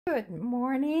Good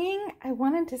morning. I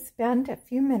wanted to spend a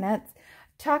few minutes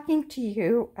talking to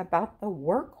you about the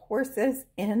workhorses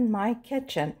in my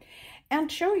kitchen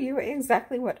and show you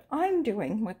exactly what I'm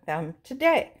doing with them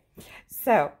today.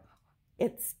 So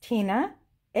it's Tina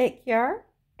Akyar,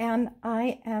 and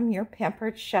I am your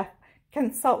Pampered Chef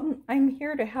consultant. I'm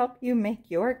here to help you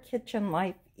make your kitchen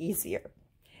life easier.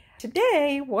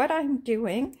 Today, what I'm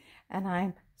doing, and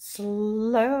I'm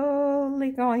slowly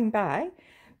going by,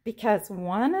 because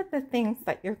one of the things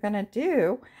that you're going to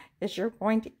do is you're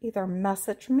going to either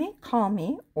message me, call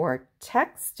me, or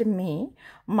text me.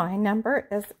 My number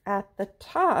is at the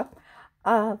top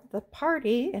of the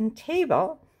party and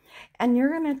table, and you're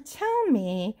going to tell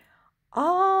me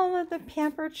all of the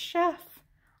Pampered Chef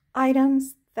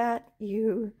items that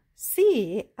you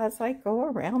see as I go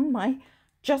around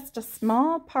just a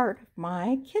small part of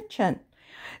my kitchen.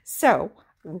 So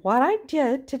what I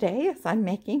did today is I'm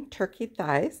making turkey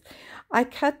thighs. I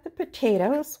cut the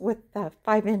potatoes with the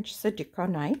 5-inch Sudoku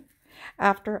knife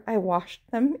after I washed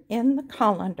them in the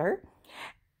colander.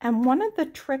 And one of the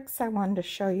tricks I wanted to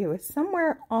show you is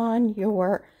somewhere on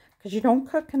your, because you don't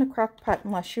cook in a crock pot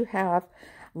unless you have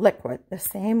liquid, the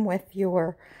same with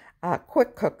your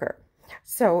quick cooker.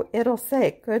 So it'll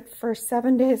say good for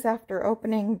 7 days after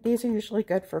opening. These are usually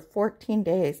good for 14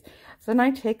 days. So then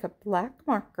I take a black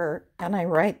marker and I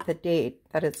write the date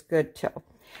that it's good till.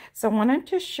 So I wanted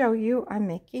to show you I'm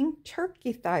making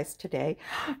turkey thighs today.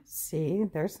 See,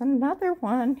 there's another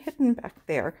one hidden back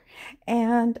there.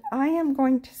 And I am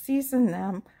going to season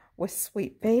them with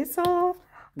sweet basil,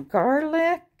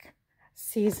 garlic,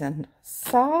 seasoned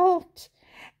salt,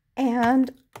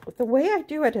 and the way I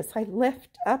do it is I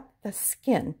lift up the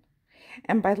skin.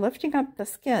 And by lifting up the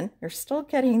skin, you're still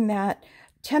getting that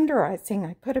tenderizing.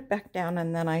 I put it back down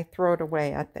and then I throw it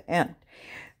away at the end.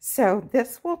 So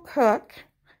this will cook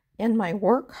in my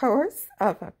workhorse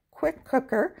of a quick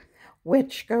cooker,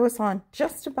 which goes on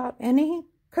just about any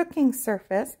cooking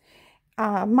surface,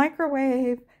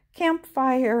 microwave,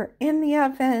 campfire, in the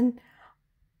oven,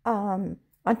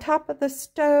 on top of the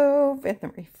stove, in the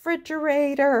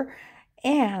refrigerator,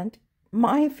 and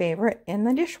my favorite, in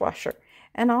the dishwasher.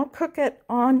 And I'll cook it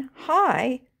on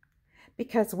high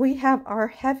because we have our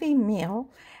heavy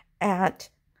meal at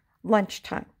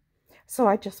lunchtime. So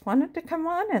I just wanted to come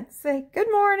on and say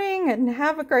good morning and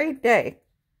have a great day.